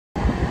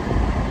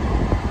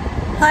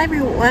Hi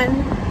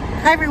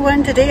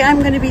everyone. Today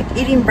I'm going to be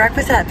eating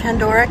breakfast at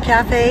Pandora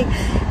Cafe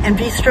and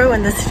Bistro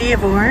in the city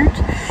of Orange.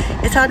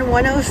 It's on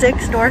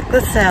 106 North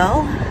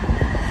LaSalle,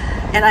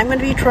 and I'm going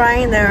to be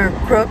trying their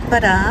croque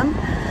madame.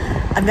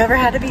 I've never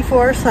had it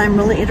before, so I'm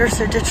really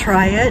interested to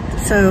try it.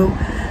 So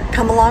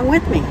come along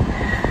with me.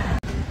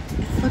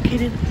 It's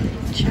located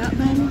in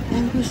Chapman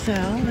and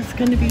LaSalle. It's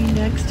going to be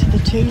next to the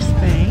Chase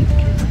Bank,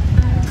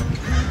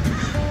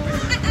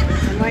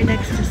 and right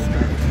next to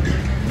Smith.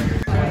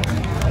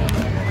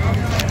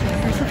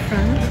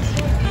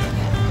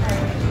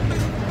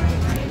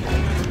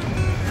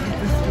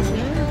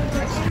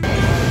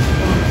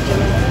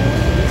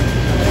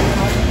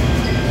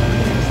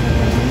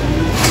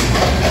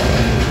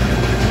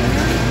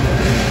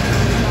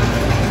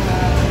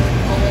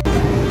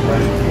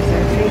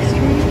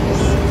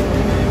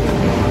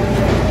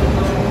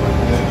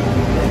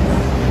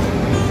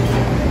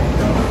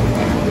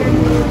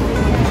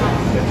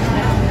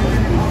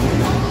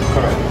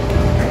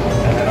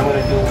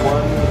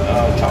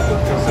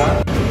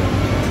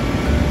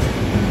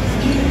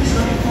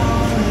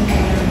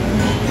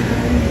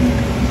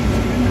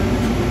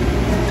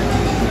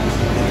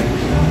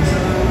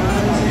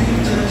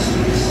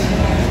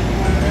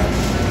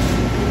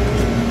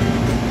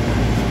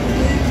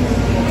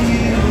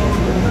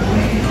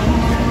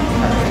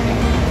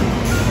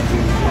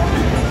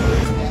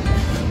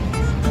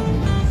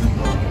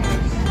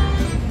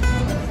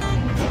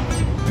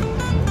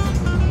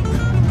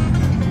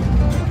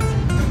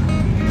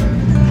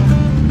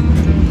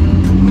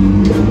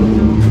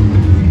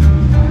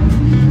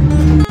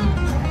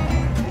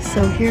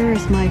 So here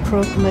is my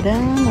croque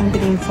madame. I'm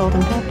getting salt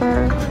and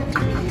pepper.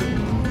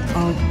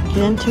 I'll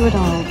get into it.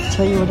 I'll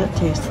tell you what it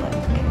tastes like.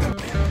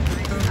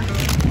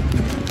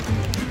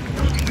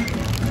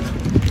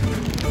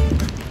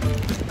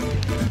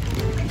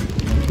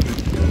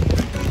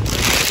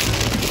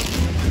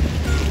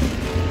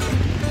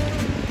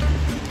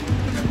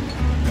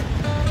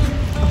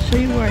 I'll show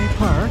you where I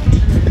parked.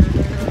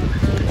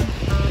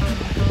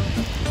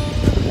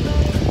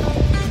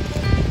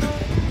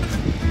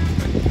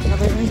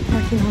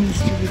 Parking on the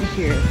street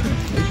here.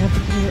 We have to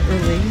be here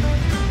early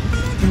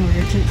in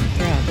order to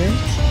grab it.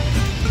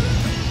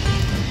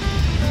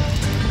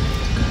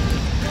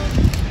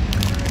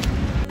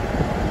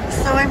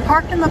 So I'm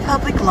parked in the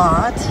public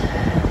lot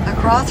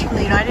across from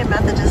the United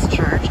Methodist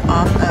Church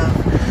off of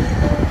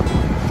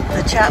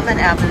the Chapman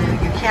Avenue.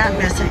 You can't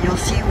miss it. You'll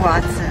see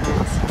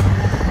Watson's.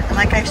 And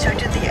like I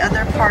showed you the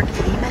other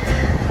parking,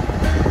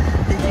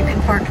 that you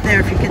can park there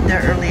if you get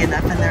there early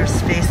enough and there's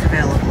space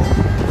available.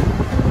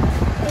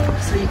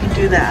 So you can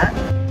do that.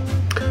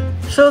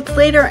 So it's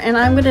later and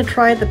I'm going to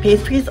try the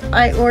pastries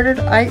I ordered.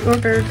 I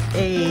ordered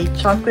a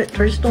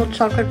traditional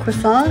chocolate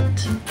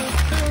croissant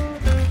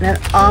and an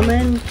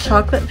almond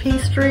chocolate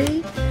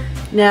pastry.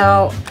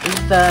 Now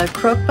the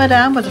croque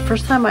madame was the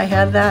first time I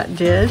had that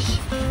dish,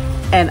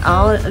 and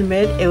I'll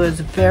admit it was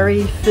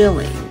very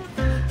filling.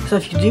 So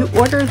if you do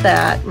order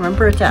that,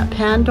 remember it's at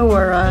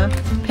Pandor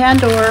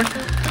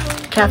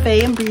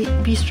Cafe and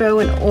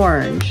Bistro in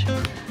Orange.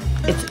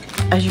 It's,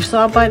 as you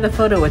saw by the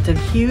photo, it's a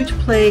huge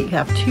plate. You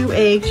have 2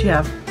 eggs, you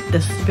have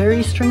this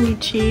very stringy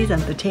cheese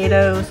and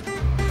potatoes.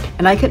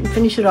 And I couldn't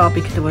finish it all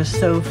because it was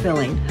so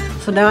filling.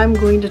 So now I'm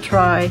going to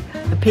try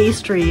the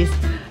pastries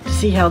to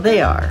see how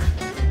they are.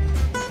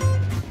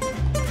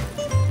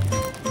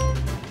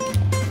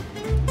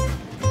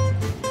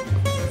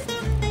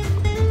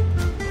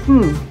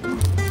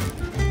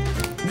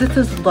 This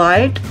is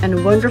light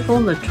and wonderful,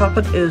 and the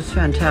chocolate is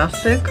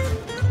fantastic.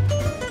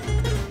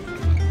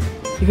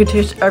 You can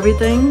taste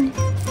everything.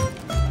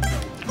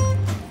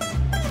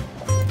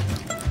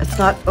 It's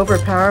not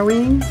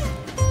overpowering,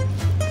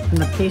 and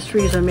the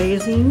pastry is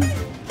amazing.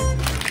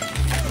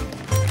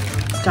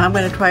 Now I'm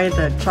going to try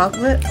the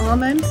chocolate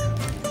almond.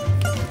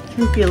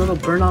 Seems to be a little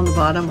burn on the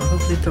bottom, but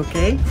hopefully it's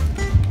okay.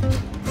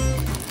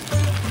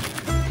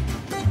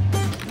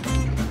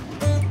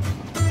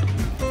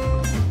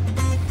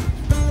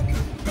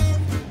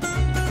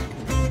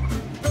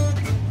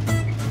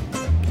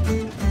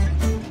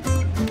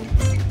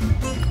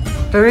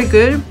 Very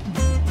good.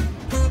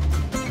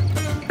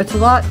 It's a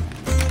lot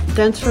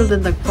denser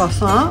than the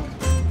croissant.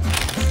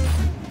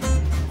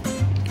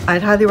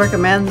 I'd highly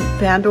recommend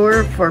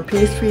Pandor for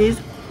pastries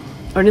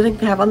or anything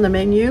they have on the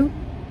menu.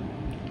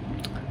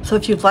 So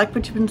if you've liked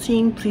what you've been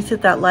seeing, please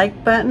hit that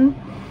like button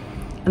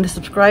and the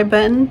subscribe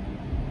button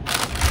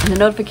and the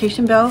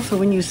notification bell so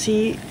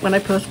when I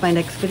post my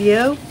next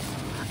video.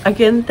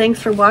 Again,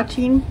 thanks for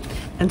watching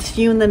and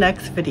see you in the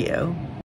next video.